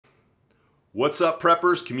What's up,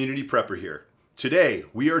 preppers? Community Prepper here. Today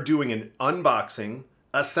we are doing an unboxing,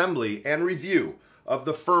 assembly, and review of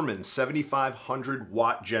the Firman 7500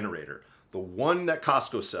 watt generator. The one that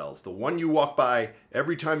Costco sells, the one you walk by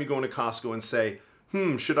every time you go into Costco and say,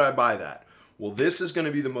 should I buy that? Well, this is going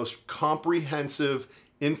to be the most comprehensive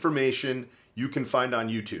information you can find on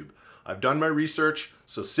YouTube. I've done my research,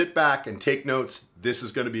 so sit back and take notes. This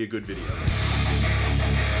is going to be a good video.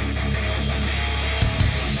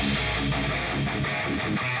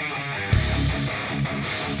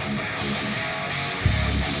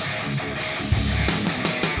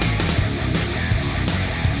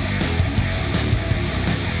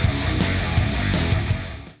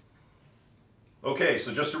 Okay,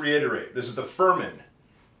 so just to reiterate, this is the Firman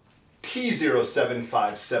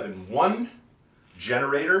T07571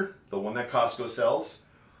 generator, the one that Costco sells.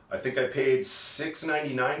 I think I paid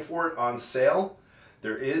 $6.99 for it on sale.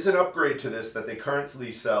 There is an upgrade to this that they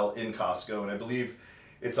currently sell in Costco, and I believe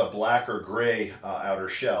it's a black or gray outer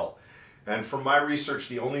shell. And from my research,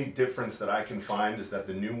 the only difference that I can find is that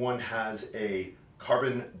the new one has a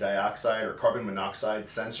carbon dioxide or carbon monoxide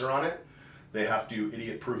sensor on it. They have to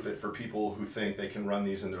idiot-proof it for people who think they can run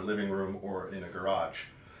these in their living room or in a garage.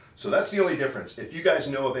 So that's the only difference. If you guys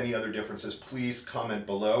know of any other differences, please comment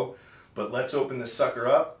below. But let's open this sucker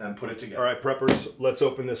up and put it together. All right, preppers, let's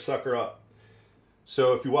open this sucker up.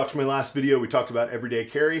 So if you watched my last video, we talked about everyday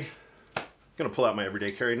carry. I'm gonna pull out my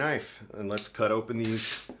everyday carry knife and let's cut open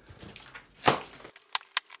these.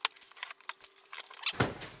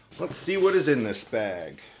 Let's see what is in this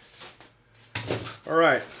bag. All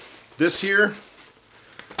right. This here,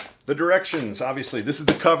 the directions, obviously, this is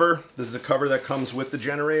the cover. This is a cover that comes with the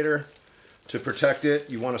generator to protect it.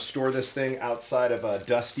 You want to store this thing outside of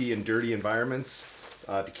dusty and dirty environments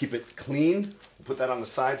to keep it clean. We'll put that on the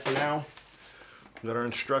side for now. We got our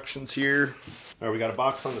instructions here. All right, we got a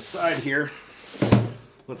box on the side here.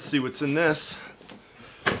 Let's see what's in this.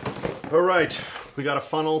 All right, we got a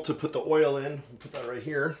funnel to put the oil in. We'll put that right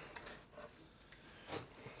here.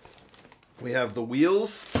 We have the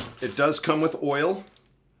wheels. It does come with oil.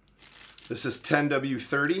 This is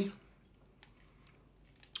 10W30.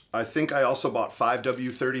 I think I also bought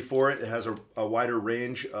 5W30 for it. It has a wider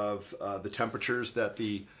range of the temperatures that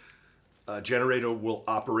the generator will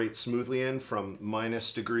operate smoothly in, from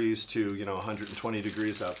 -degrees to 120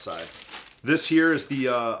 degrees outside. This here is the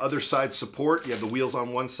other side support. You have the wheels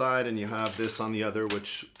on one side and you have this on the other,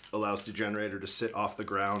 which allows the generator to sit off the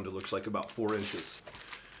ground. It looks like about 4 inches.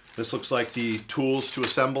 This looks like the tools to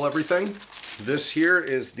assemble everything. This here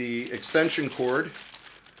is the extension cord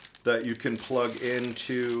that you can plug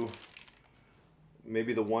into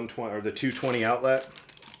maybe the 120 or the 220 outlet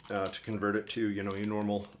to convert it to your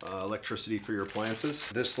normal electricity for your appliances.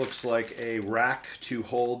 This looks like a rack to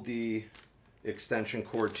hold the extension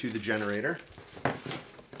cord to the generator.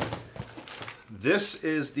 This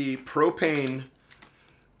is the propane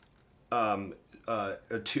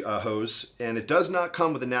hose, and it does not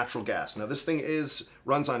come with a natural gas. Now this thing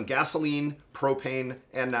runs on gasoline, propane,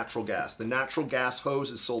 and natural gas. The natural gas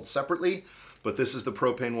hose is sold separately, but this is the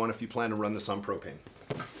propane one if you plan to run this on propane.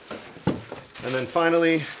 And then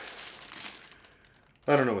finally,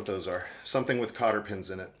 I don't know what those are. Something with cotter pins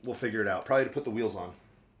in it. We'll figure it out. Probably to put the wheels on.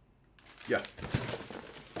 Yeah.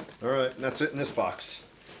 All right, and that's it in this box.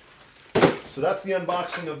 So that's the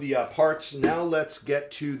unboxing of the parts. Now let's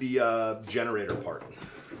get to the generator part.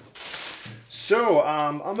 So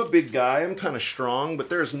I'm a big guy, I'm kind of strong, but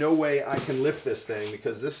there's no way I can lift this thing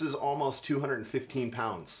because this is almost 215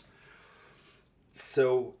 pounds.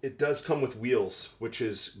 So it does come with wheels, which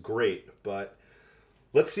is great, but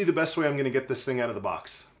let's see the best way I'm gonna get this thing out of the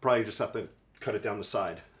box. Probably just have to cut it down the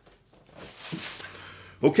side.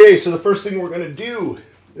 Okay, so the first thing we're gonna do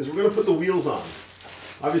is we're gonna put the wheels on.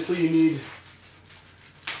 Obviously you need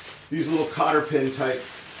these little cotter pin type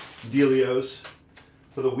dealios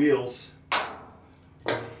for the wheels.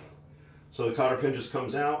 So the cotter pin just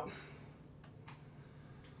comes out.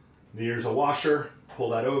 There's a washer,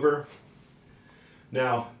 pull that over.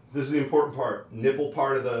 Now, this is the important part. Nipple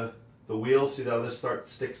part of the wheel, see how this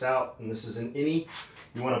sticks out, and this is an innie.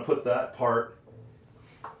 You want to put that part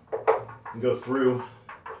and go through.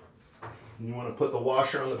 And you want to put the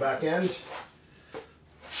washer on the back end.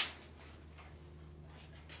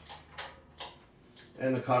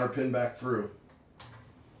 And the cotter pin back through.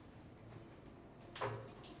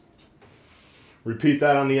 Repeat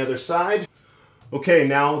that on the other side. Okay,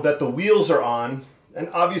 now that the wheels are on, and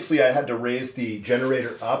obviously I had to raise the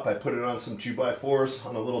generator up. I put it on some 2x4s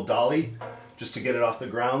on a little dolly just to get it off the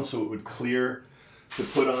ground so it would clear to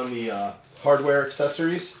put on the hardware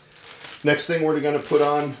accessories. Next thing we're going to put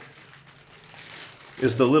on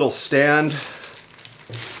is the little stand.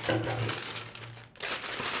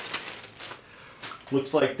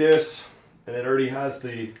 Looks like this, and it already has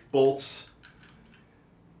the bolts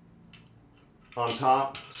on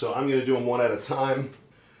top. So I'm going to do them one at a time.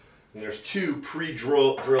 And there's two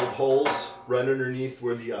pre-drilled holes right underneath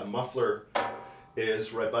where the muffler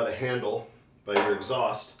is, right by the handle, by your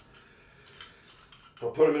exhaust. I'll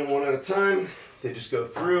put them in one at a time. They just go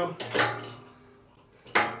through.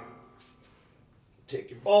 Take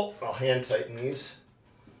your bolt. I'll hand tighten these.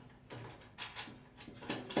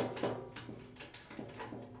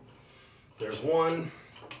 There's one.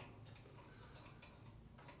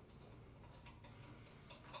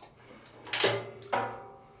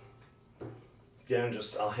 Again,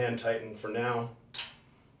 I'll hand tighten for now.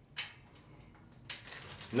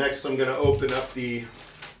 Next, I'm going to open up the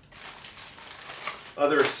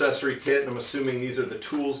other accessory kit, and I'm assuming these are the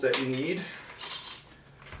tools that you need.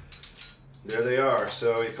 There they are.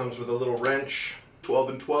 So it comes with a little wrench, 12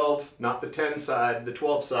 and 12, not the 10 side, the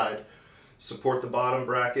 12 side. Support the bottom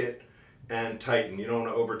bracket and tighten. You don't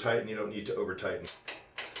want to over tighten, you don't need to over tighten.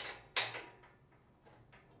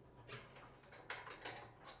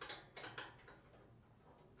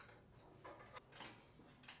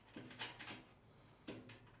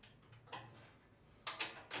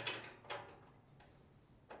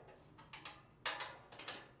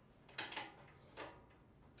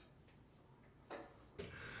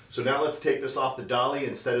 So now let's take this off the dolly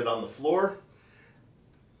and set it on the floor.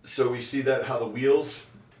 So we see that how the wheels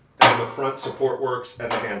and the front support works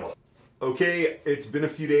and the handle. Okay, it's been a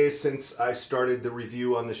few days since I started the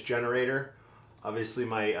review on this generator. Obviously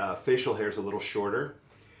my facial hair is a little shorter,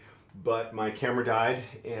 but my camera died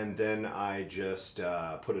and then I just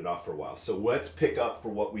put it off for a while. So let's pick up for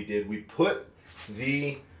what we did. We put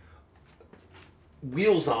the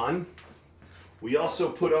wheels on. We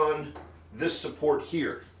also put on this support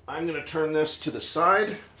here. I'm going to turn this to the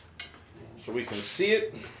side so we can see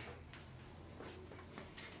it.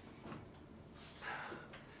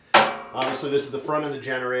 Obviously this is the front of the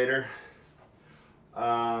generator.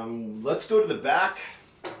 Let's go to the back.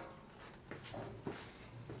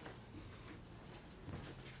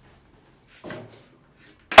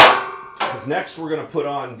 Because next we're going to put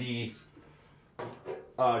on the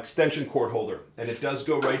extension cord holder, and it does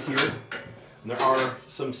go right here. And there are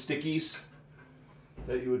some stickies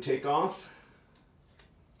that you would take off.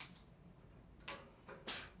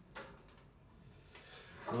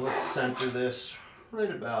 And let's center this right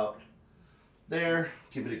about there.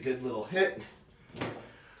 Give it a good little hit.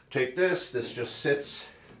 Take this just sits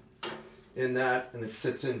in that, and it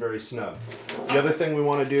sits in very snug. The other thing we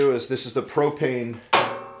want to do is, this is the propane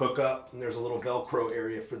hookup, and there's a little Velcro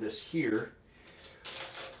area for this here.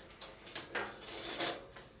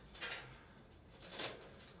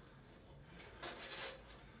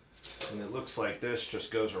 And it looks like this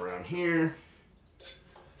just goes around here,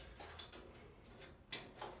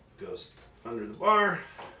 goes under the bar,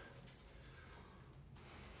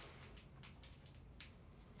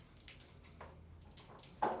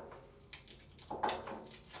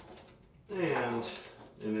 and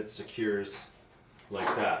it secures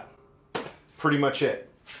like that. Pretty much it.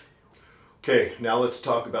 Okay, now let's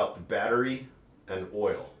talk about the battery and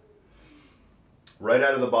oil. Right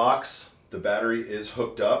out of the box, the battery is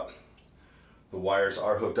hooked up. The wires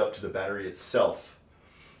are hooked up to the battery itself.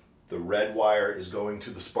 The red wire is going to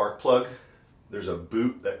the spark plug. There's a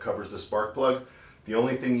boot that covers the spark plug. The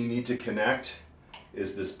only thing you need to connect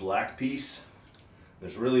is this black piece.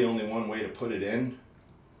 There's really only one way to put it in,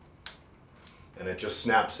 and it just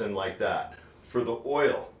snaps in like that. For the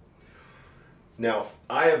oil, now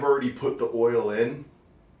I have already put the oil in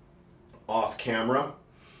off camera,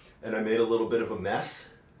 and I made a little bit of a mess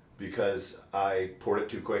because I poured it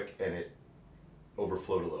too quick and it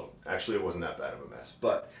overflowed a little. Actually, it wasn't that bad of a mess,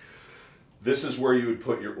 but this is where you would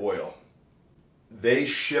put your oil. They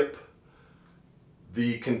ship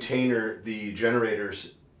the container, the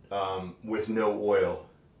generators, with no oil,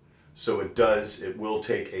 so it will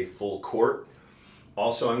take a full quart.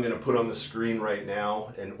 Also, I'm going to put on the screen right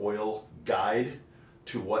now an oil guide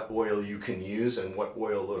to what oil you can use and what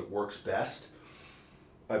oil works best.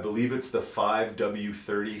 I believe it's the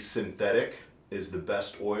 5W30 synthetic is the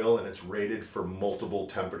best oil, and it's rated for multiple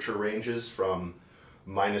temperature ranges from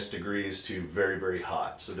 -degrees to very, very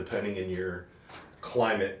hot. So depending in your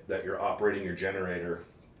climate that you're operating your generator,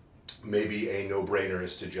 maybe a no-brainer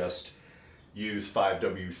is to just use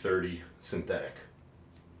 5W30 synthetic.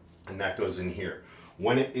 And that goes in here.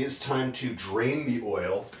 When it is time to drain the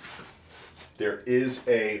oil, there is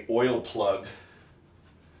a oil plug,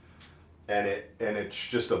 and it's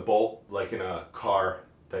just a bolt like in a car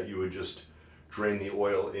that you would just drain the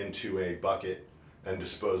oil into a bucket and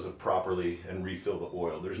dispose of properly and refill the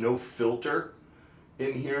oil. There's no filter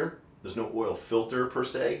in here. There's no oil filter per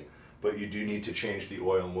se, but you do need to change the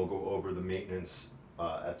oil, and we'll go over the maintenance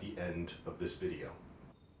at the end of this video.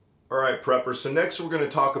 All right, preppers, so next we're going to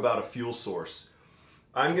talk about a fuel source.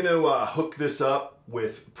 I'm going to hook this up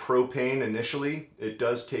with propane initially. It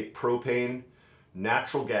does take propane,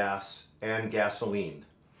 natural gas, and gasoline.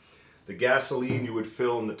 The gasoline you would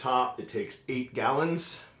fill in the top, it takes 8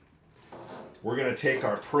 gallons. We're going to take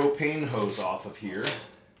our propane hose off of here.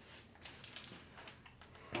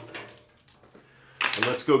 And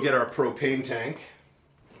let's go get our propane tank.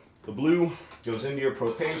 The blue goes into your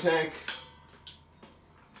propane tank.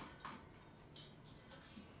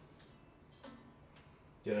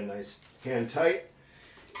 Get a nice hand tight.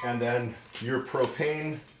 And then your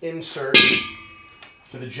propane insert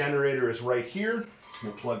to the generator is right here.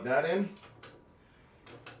 We'll plug that in.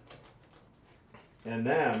 And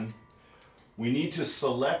then we need to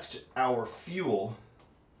select our fuel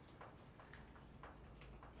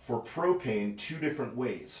for propane 2 different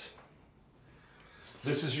ways.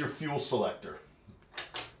 This is your fuel selector.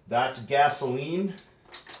 That's gasoline.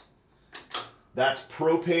 That's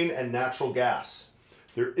propane and natural gas.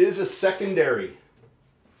 There is a secondary,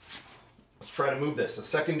 let's try to move this, a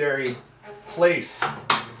secondary place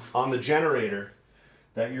on the generator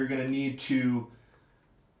that you're going to need to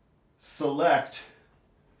select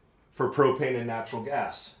for propane and natural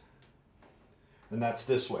gas. And that's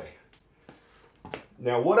this way.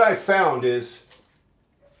 Now what I found is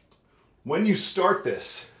when you start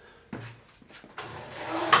this,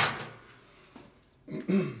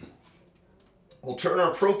 we'll turn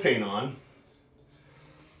our propane on,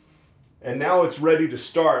 and now it's ready to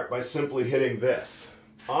start by simply hitting this.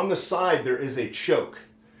 On the side there is a choke.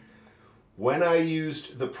 When I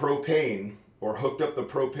used the propane, or hooked up the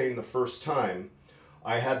propane the first time,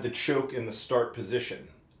 I had the choke in the start position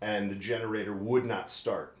and the generator would not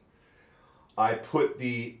start. I put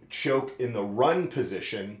the choke in the run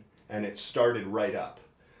position and it started right up.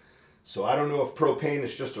 So I don't know if propane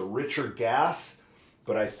is just a richer gas,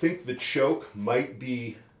 but I think the choke might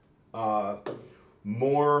be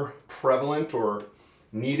more prevalent or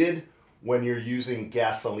needed when you're using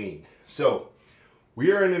gasoline. So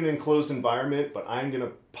we are in an enclosed environment, but I'm going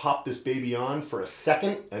to pop this baby on for a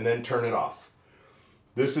second and then turn it off.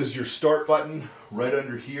 This is your start button right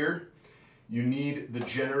under here. You need the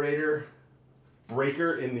generator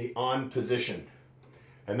breaker in the on position.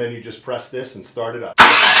 And then you just press this and start it up.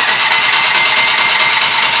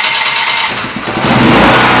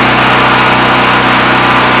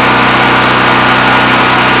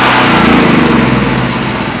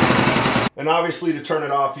 And obviously to turn it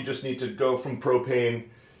off, you just need to go from propane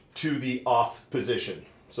to the off position.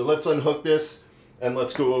 So let's unhook this and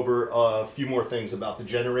let's go over a few more things about the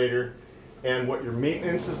generator and what your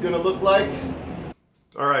maintenance is going to look like.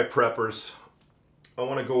 All right, preppers. I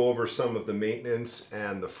want to go over some of the maintenance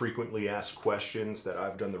and the frequently asked questions that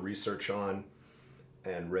I've done the research on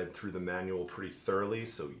and read through the manual pretty thoroughly,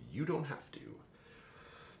 so you don't have to.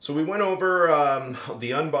 So we went over the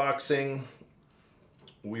unboxing.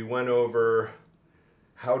 We went over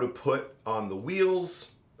how to put on the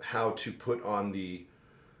wheels, how to put on the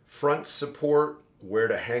front support, where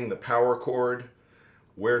to hang the power cord,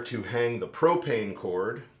 where to hang the propane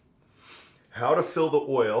cord, how to fill the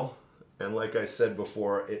oil, and like I said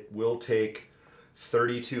before, it will take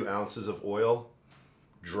 32 ounces of oil,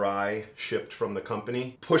 dry, shipped from the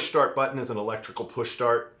company. Push start button is an electrical push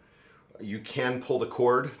start. You can pull the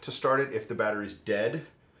cord to start it if the battery's dead.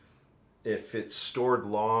 If it's stored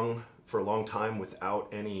for a long time without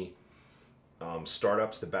any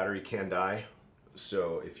startups, the battery can die.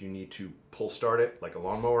 So if you need to pull start it like a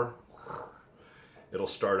lawnmower, it'll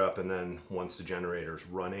start up, and then once the generator's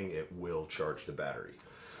running, it will charge the battery.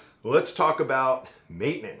 Let's talk about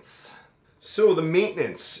maintenance. So the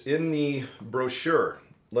maintenance in the brochure,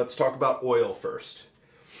 let's talk about oil first.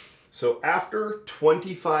 So after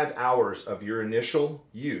 25 hours of your initial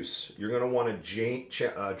use, you're going to want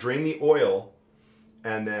to drain the oil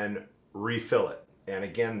and then refill it. And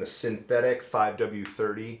again, the synthetic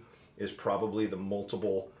 5W30 is probably the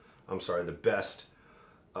best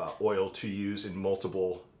oil to use in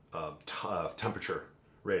multiple temperature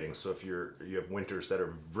ratings. So if you have winters that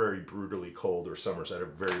are very brutally cold or summers that are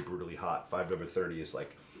very brutally hot, 5W30 is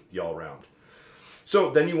like the all round.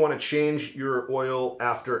 So then you want to change your oil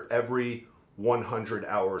after every 100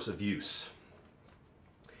 hours of use.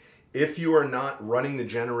 If you are not running the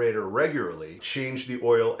generator regularly, change the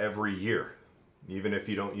oil every year, even if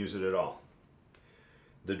you don't use it at all.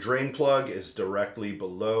 The drain plug is directly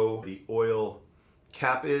below the oil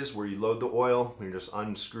cap is, where you load the oil. You just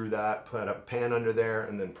unscrew that, put a pan under there,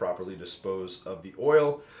 and then properly dispose of the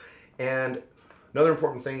oil. And another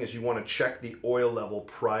important thing is you want to check the oil level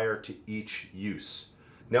prior to each use.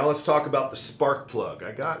 Now let's talk about the spark plug.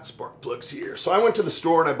 I got spark plugs here. So I went to the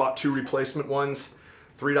store and I bought 2 replacement ones,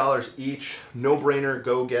 $3 each. No brainer,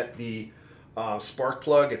 go get the spark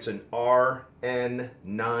plug. It's an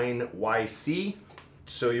RN9YC.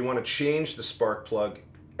 So you want to change the spark plug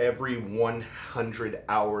every 100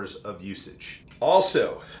 hours of usage.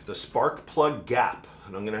 Also, the spark plug gap,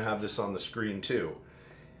 and I'm going to have this on the screen too.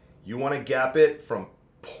 You want to gap it from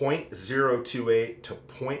 0.028 to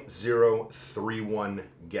 0.031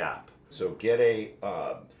 gap. So get a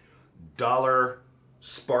dollar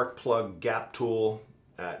spark plug gap tool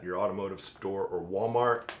at your automotive store or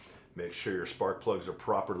Walmart. Make sure your spark plugs are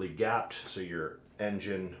properly gapped so your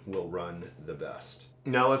engine will run the best.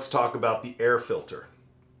 Now let's talk about the air filter.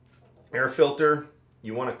 Air filter,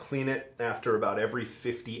 you want to clean it after about every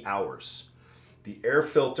 50 hours. The air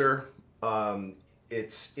filter,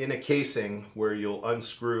 it's in a casing where you'll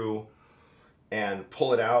unscrew and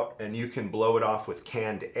pull it out, and you can blow it off with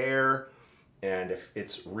canned air. And if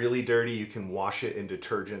it's really dirty, you can wash it in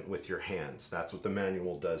detergent with your hands. That's what the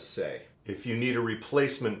manual does say. If you need a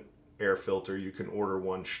replacement air filter, you can order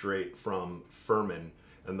one straight from Firman,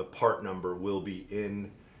 and the part number will be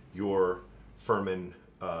in your Firman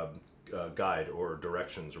guide or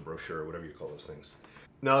directions or brochure, whatever you call those things.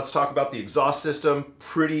 Now let's talk about the exhaust system.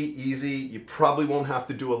 Pretty easy. You probably won't have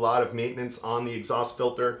to do a lot of maintenance on the exhaust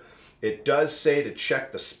filter. It does say to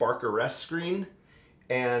check the spark arrest screen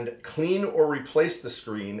and clean or replace the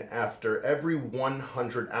screen after every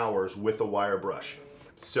 100 hours with a wire brush.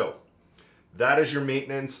 So that is your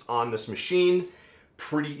maintenance on this machine.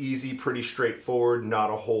 Pretty easy, pretty straightforward, not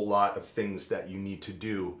a whole lot of things that you need to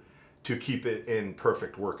do to keep it in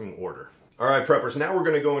perfect working order. All right, preppers, now we're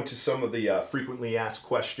going to go into some of the frequently asked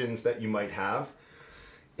questions that you might have.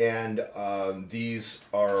 And these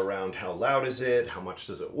are around how loud is it, how much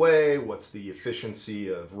does it weigh, what's the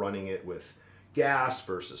efficiency of running it with gas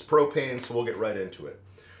versus propane, so we'll get right into it.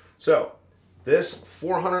 So this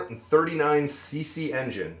 439cc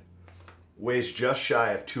engine weighs just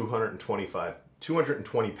shy of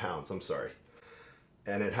 220 pounds, I'm sorry.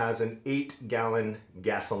 And it has an 8-gallon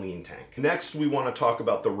gasoline tank. Next, we want to talk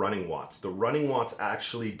about the running watts. The running watts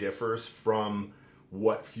actually differs from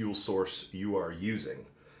what fuel source you are using.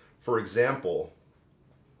 For example,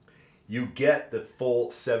 you get the full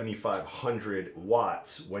 7,500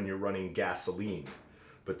 watts when you're running gasoline,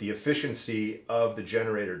 but the efficiency of the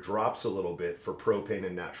generator drops a little bit for propane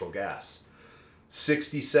and natural gas.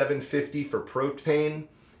 6,750 for propane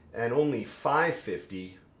and only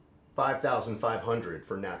 5,500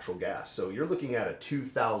 for natural gas. So you're looking at a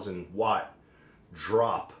 2,000 watt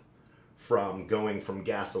drop from going from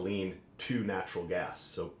gasoline to natural gas.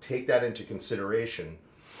 So take that into consideration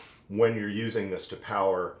when you're using this to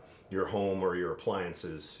power your home or your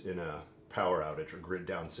appliances in a power outage or grid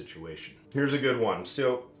down situation. Here's a good one.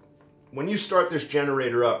 So when you start this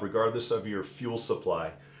generator up, regardless of your fuel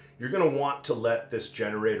supply, you're going to want to let this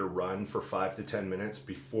generator run for 5 to 10 minutes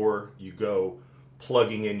before you go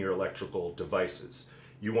plugging in your electrical devices.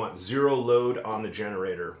 You want zero load on the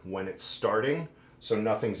generator when it's starting, so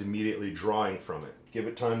nothing's immediately drawing from it. Give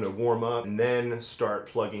it time to warm up and then start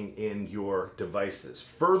plugging in your devices.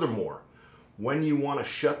 Furthermore, when you want to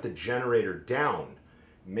shut the generator down,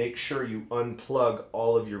 make sure you unplug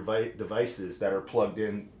all of your devices that are plugged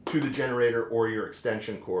in to the generator or your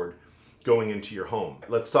extension cord going into your home.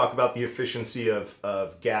 Let's talk about the efficiency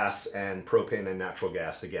of gas and propane and natural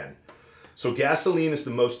gas again. So gasoline is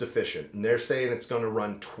the most efficient, and they're saying it's going to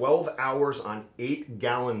run 12 hours on 8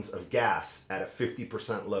 gallons of gas at a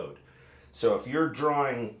 50% load. So if you're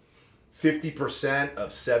drawing 50%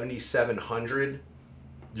 of 7,700,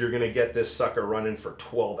 you're going to get this sucker running for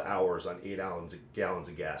 12 hours on 8 gallons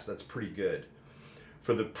of gas. That's pretty good.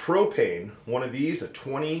 For the propane, one of these, a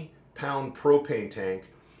 20-pound propane tank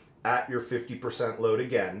at your 50% load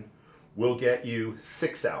again, will get you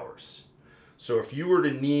 6 hours. So if you were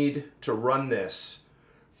to need to run this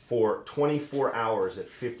for 24 hours at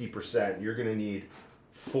 50%, you're going to need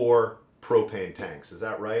 4 propane tanks. Is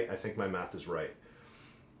that right? I think my math is right.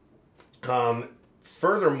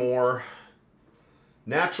 Furthermore,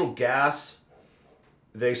 natural gas,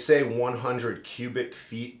 they say 100 cubic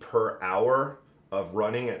feet per hour of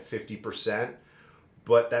running at 50%,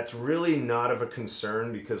 but that's really not of a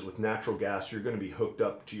concern because with natural gas, you're going to be hooked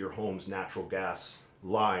up to your home's natural gas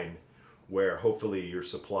line, where hopefully your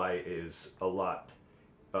supply is a lot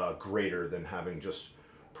greater than having just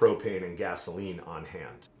propane and gasoline on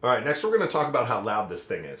hand. All right, next we're going to talk about how loud this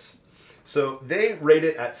thing is. So they rate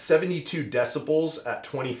it at 72 decibels at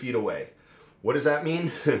 20 feet away. What does that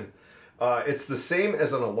mean? It's the same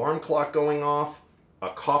as an alarm clock going off, a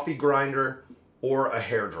coffee grinder, or a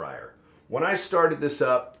hair dryer. When I started this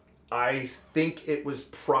up, I think it was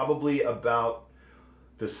probably about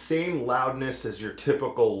the same loudness as your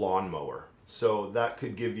typical lawnmower. So that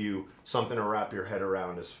could give you something to wrap your head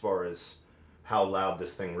around as far as how loud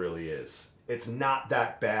this thing really is. It's not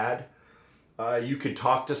that bad. You could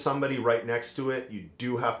talk to somebody right next to it. You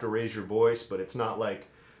do have to raise your voice, but it's not like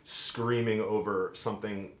screaming over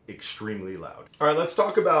something extremely loud. All right, let's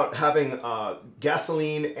talk about having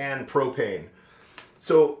gasoline and propane.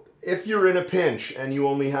 So if you're in a pinch and you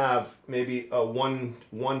only have maybe a 20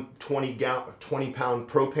 pound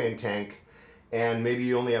propane tank and maybe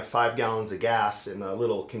you only have 5 gallons of gas in a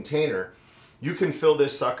little container, you can fill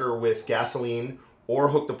this sucker with gasoline or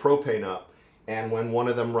hook the propane up. And when one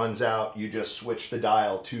of them runs out, you just switch the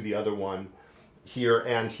dial to the other one here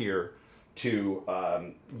and here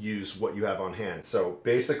to use what you have on hand. So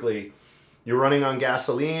basically, you're running on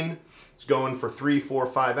gasoline, it's going for 3, 4,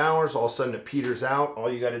 5 hours, all of a sudden it peters out.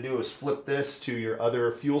 All you got to do is flip this to your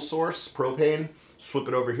other fuel source, propane, flip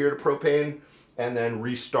it over here to propane, and then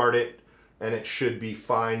restart it, and it should be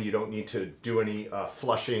fine. You don't need to do any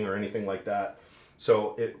flushing or anything like that.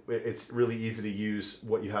 So it's really easy to use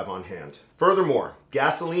what you have on hand. Furthermore,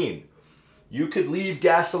 gasoline. You could leave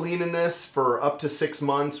gasoline in this for up to 6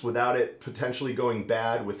 months without it potentially going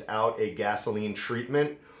bad without a gasoline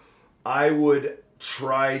treatment. I would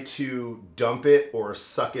try to dump it or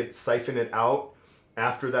siphon it out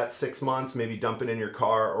after that 6 months, maybe dump it in your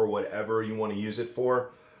car or whatever you want to use it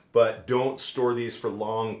for. But don't store these for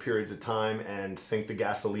long periods of time and think the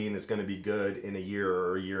gasoline is going to be good in a year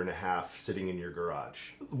or a year and a half sitting in your garage.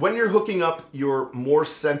 When you're hooking up your more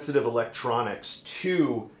sensitive electronics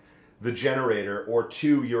to the generator or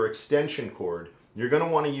to your extension cord, you're going to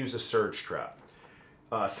want to use a surge trap.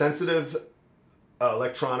 Sensitive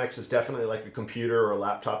electronics is definitely like a computer or a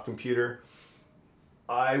laptop computer.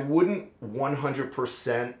 I wouldn't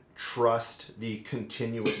 100% trust the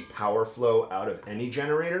continuous power flow out of any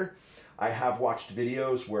generator. I have watched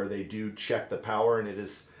videos where they do check the power and it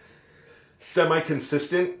is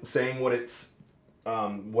semi-consistent, saying what it's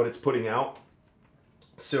putting out.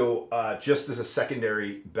 So just as a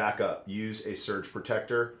secondary backup, use a surge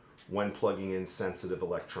protector when plugging in sensitive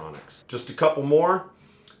electronics. Just a couple more.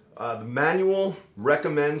 The manual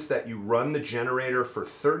recommends that you run the generator for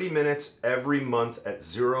 30 minutes every month at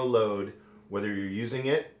 0 load, whether you're using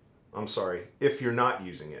it, if you're not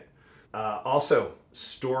using it. Also,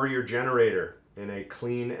 store your generator in a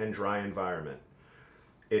clean and dry environment.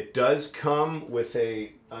 It does come with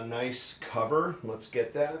a nice cover. Let's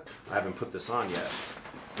get that. I haven't put this on yet,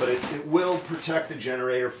 but it will protect the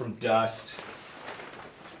generator from dust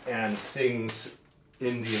and things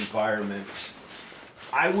in the environment.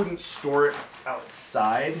 I wouldn't store it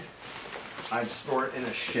outside. I'd store it in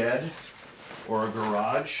a shed or a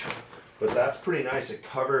garage, but that's pretty nice. It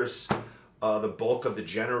covers the bulk of the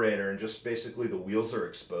generator and just basically the wheels are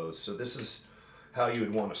exposed. So this is how you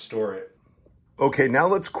would want to store it. Okay, now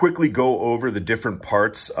let's quickly go over the different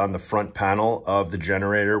parts on the front panel of the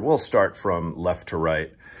generator. We'll start from left to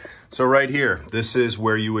right. So right here, this is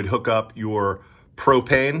where you would hook up your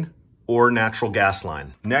propane or natural gas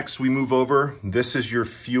line. Next, we move over. This is your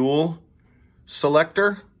fuel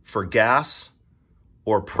selector for gas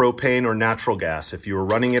or propane or natural gas. If you were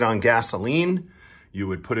running it on gasoline, you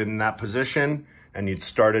would put it in that position and you'd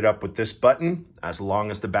start it up with this button. As long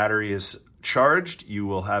as the battery is charged, you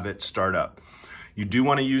will have it start up. You do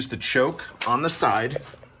want to use the choke on the side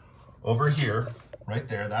over here, right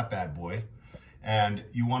there, that bad boy. And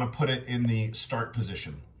you want to put it in the start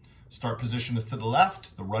position. Start position is to the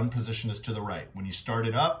left, the run position is to the right. When you start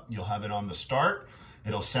it up, you'll have it on the start.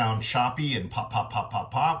 It'll sound choppy and pop, pop, pop,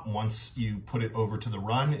 pop, pop. Once you put it over to the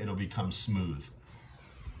run, it'll become smooth.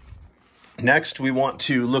 Next, we want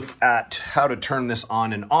to look at how to turn this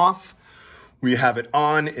on and off. We have it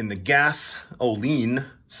on in the gasoline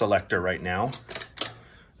selector right now.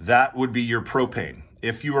 That would be your propane.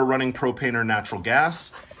 If you are running propane or natural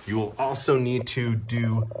gas, you will also need to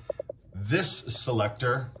do this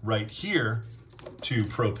selector right here to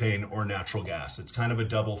propane or natural gas. It's kind of a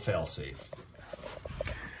double fail-safe.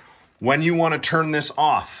 When you want to turn this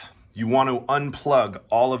off, you want to unplug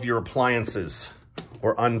all of your appliances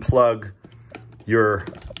or unplug your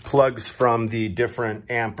plugs from the different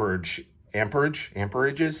amps,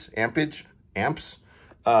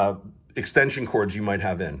 extension cords you might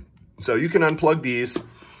have in. So you can unplug these,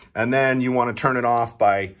 and then you want to turn it off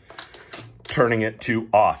by turning it to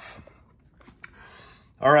off.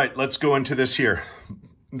 All right, let's go into this here.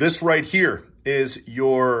 This right here is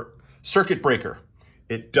your circuit breaker.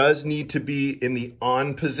 It does need to be in the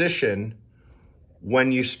on position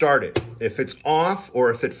when you start it. If it's off or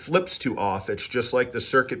if it flips to off, it's just like the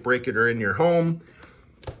circuit breaker in your home.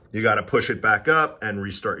 You got to push it back up and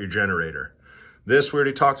restart your generator. This we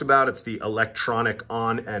already talked about. It's the electronic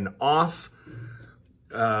on and off.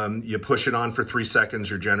 You push it on for 3 seconds,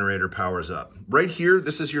 your generator powers up. Right here,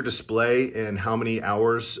 this is your display and how many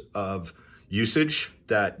hours of usage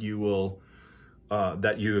that you will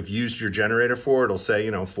that you have used your generator for. It'll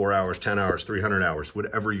say, 4 hours, 10 hours, 300 hours,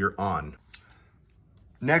 whatever you're on.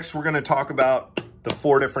 Next, we're going to talk about the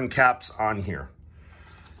 4 different caps on here.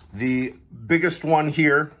 The biggest one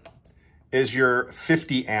here is your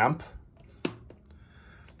 50 amp.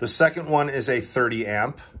 The second one is a 30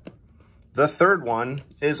 amp. The third one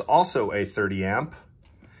is also a 30 amp.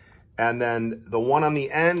 And then the one on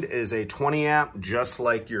the end is a 20 amp, just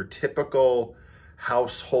like your typical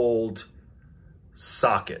household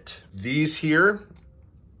socket. These here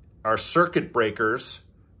are circuit breakers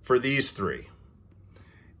for these 3.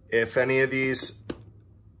 If any of these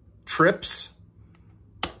trips,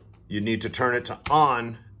 you need to turn it to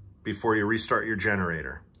on before you restart your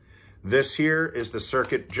generator. This here is the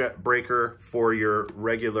circuit breaker for your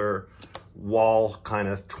regular wall kind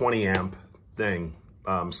of 20 amp thing,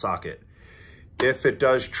 socket. If it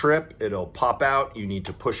does trip, it'll pop out. You need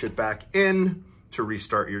to push it back in to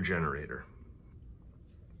restart your generator.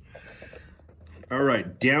 All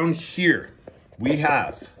right, down here we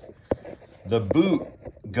have the boot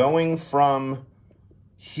going from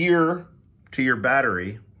here to your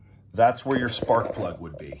battery. That's where your spark plug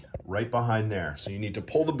would be, right behind there. So you need to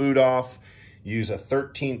pull the boot off, use a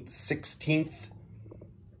 13/16,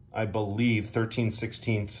 I believe,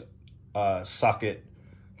 13/16 socket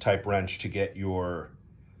type wrench to get your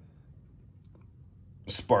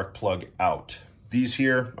spark plug out. These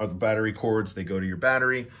here are the battery cords. They go to your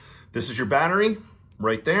battery. This is your battery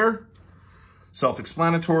right there,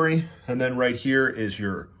 self-explanatory. And then right here is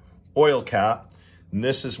your oil cap. And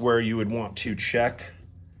this is where you would want to check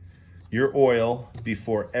your oil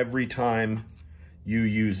before every time you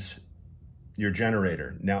use your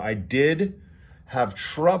generator. Now, I did have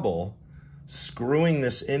trouble screwing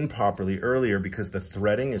this in properly earlier because the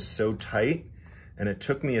threading is so tight, and it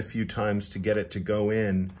took me a few times to get it to go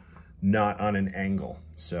in not on an angle.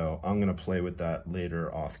 So I'm gonna play with that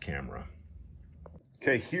later off camera.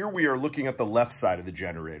 Okay, here we are looking at the left side of the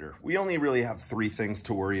generator. We only really have 3 things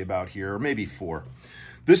to worry about here, or maybe 4.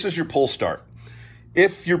 This is your pull start.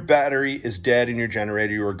 If your battery is dead in your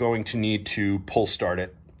generator, you are going to need to pull start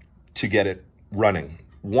it to get it running.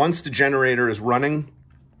 Once the generator is running,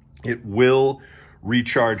 it will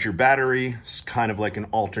recharge your battery. It's kind of like an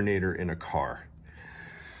alternator in a car.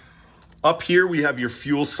 Up here, we have your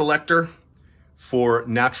fuel selector for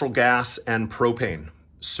natural gas and propane.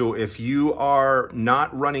 So if you are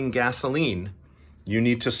not running gasoline, you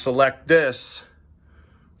need to select this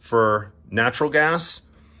for natural gas,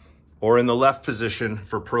 or in the left position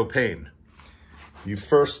for propane. You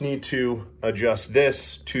first need to adjust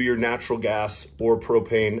this to your natural gas or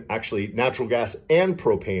propane, actually natural gas and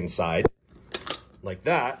propane side, like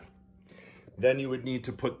that. Then you would need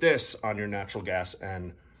to put this on your natural gas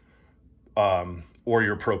and or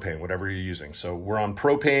your propane, whatever you're using. So we're on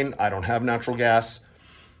propane. I don't have natural gas.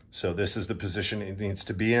 So this is the position it needs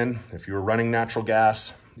to be in. If you were running natural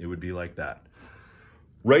gas, it would be like that.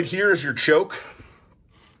 Right here is your choke.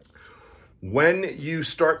 When you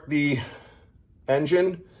start the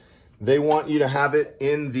engine, they want you to have it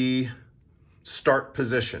in the start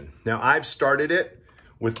position. Now, I've started it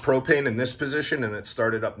with propane in this position and it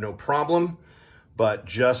started up no problem, but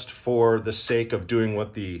just for the sake of doing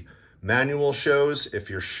what the manual shows, if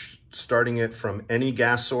you're starting it from any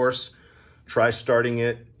gas source, try starting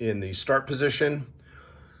it in the start position.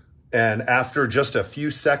 And after just a few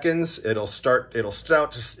seconds, it'll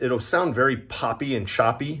sound very poppy and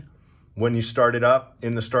choppy when you start it up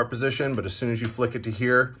in the start position, but as soon as you flick it to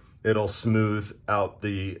here, it'll smooth out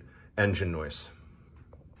the engine noise.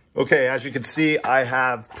 Okay, as you can see, I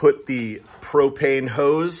have put the propane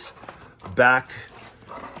hose back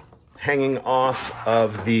hanging off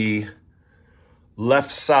of the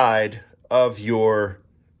left side of your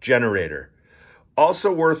generator.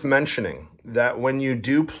 Also worth mentioning that when you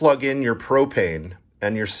do plug in your propane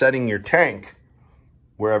and you're setting your tank,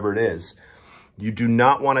 wherever it is, you do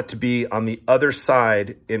not want it to be on the other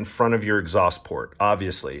side in front of your exhaust port.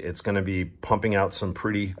 Obviously, it's going to be pumping out some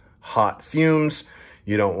pretty hot fumes.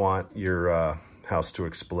 You don't want your house to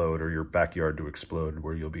explode or your backyard to explode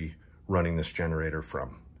where you'll be running this generator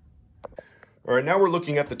from. All right, now we're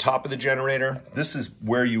looking at the top of the generator. This is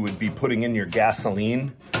where you would be putting in your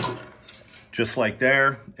gasoline, just like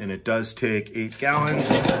there. And it does take 8 gallons,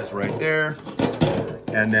 it says right there.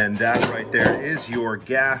 And then that right there is your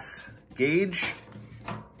gas gauge.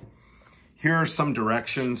 Here are some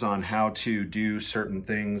directions on how to do certain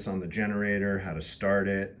things on the generator, how to start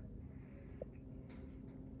it.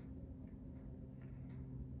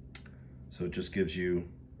 So it just gives you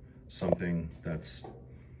something that's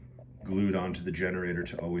glued onto the generator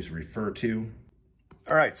to always refer to.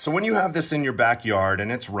 All right, so when you have this in your backyard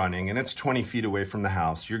and it's running and it's 20 feet away from the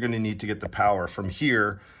house, you're gonna need to get the power from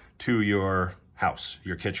here to your house,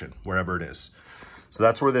 your kitchen, wherever it is. So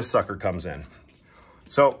that's where this sucker comes in.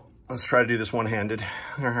 So let's try to do this one-handed.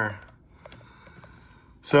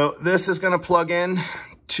 So this is gonna plug in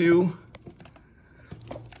to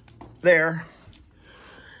there.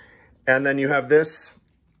 And then you have this.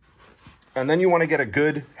 And then you want to get a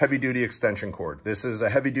good heavy-duty extension cord. This is a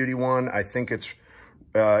heavy-duty one. I think it's,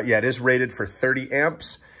 yeah, it is rated for 30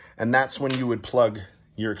 amps. And that's when you would plug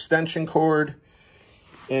your extension cord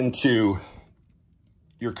into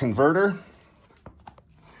your converter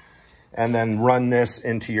and then run this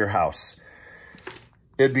into your house.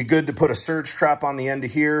 It'd be good to put a surge trap on the end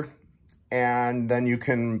of here, and then you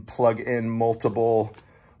can plug in multiple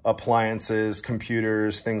appliances,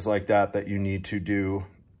 computers, things like that that you need to do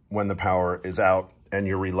when the power is out and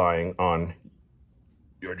you're relying on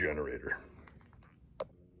your generator.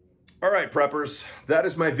 All right, preppers, that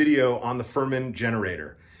is my video on the Firman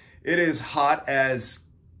generator. It is hot as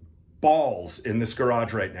balls in this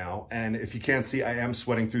garage right now. And if you can't see, I am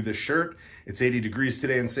sweating through this shirt. It's 80 degrees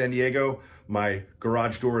today in San Diego. My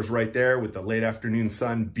garage door is right there with the late afternoon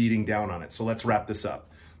sun beating down on it. So let's wrap this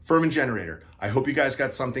up. Firman generator. I hope you guys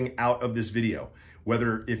got something out of this video.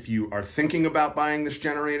 Whether if you are thinking about buying this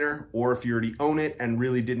generator or if you already own it and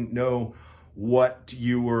really didn't know what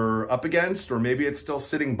you were up against, or maybe it's still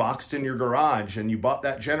sitting boxed in your garage and you bought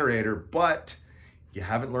that generator, but you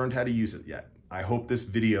haven't learned how to use it yet. I hope this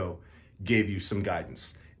video gave you some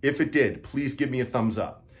guidance. If it did, please give me a thumbs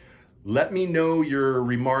up. Let me know your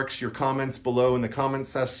remarks, your comments below in the comments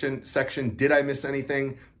section. Did I miss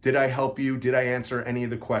anything? Did I help you? Did I answer any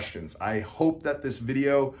of the questions? I hope that this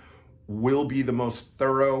video will be the most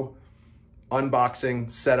thorough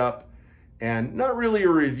unboxing, setup, and not really a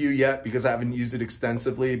review yet because I haven't used it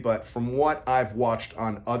extensively, but from what I've watched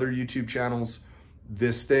on other YouTube channels,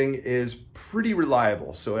 this thing is pretty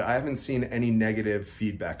reliable. So I haven't seen any negative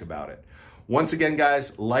feedback about it. Once again,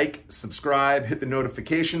 guys, like, subscribe, hit the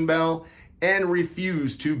notification bell, and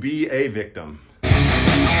refuse to be a victim.